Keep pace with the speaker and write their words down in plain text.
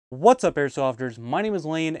What's up, Airsofters? My name is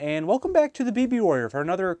Lane, and welcome back to the BB Warrior for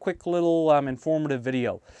another quick little informative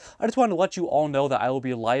video. I just wanted to let you all know that I will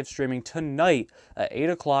be live streaming tonight at 8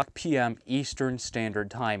 o'clock p.m. Eastern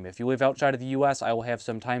Standard Time. If you live outside of the U.S., I will have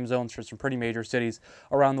some time zones for some pretty major cities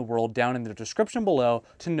around the world down in the description below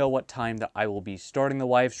to know what time that I will be starting the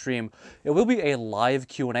live stream. It will be a live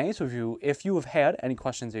Q&A, so if you have had any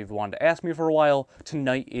questions that you've wanted to ask me for a while,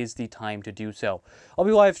 tonight is the time to do so. I'll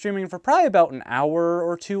be live streaming for probably about an hour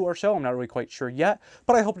or two or so. I'm not really quite sure yet,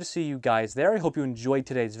 but I hope to see you guys there. I hope you enjoyed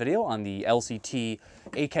today's video on the LCT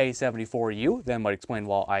AK-74U. That might explain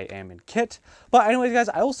why I am in kit. But anyways, guys,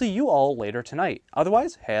 I will see you all later tonight.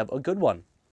 Otherwise, have a good one.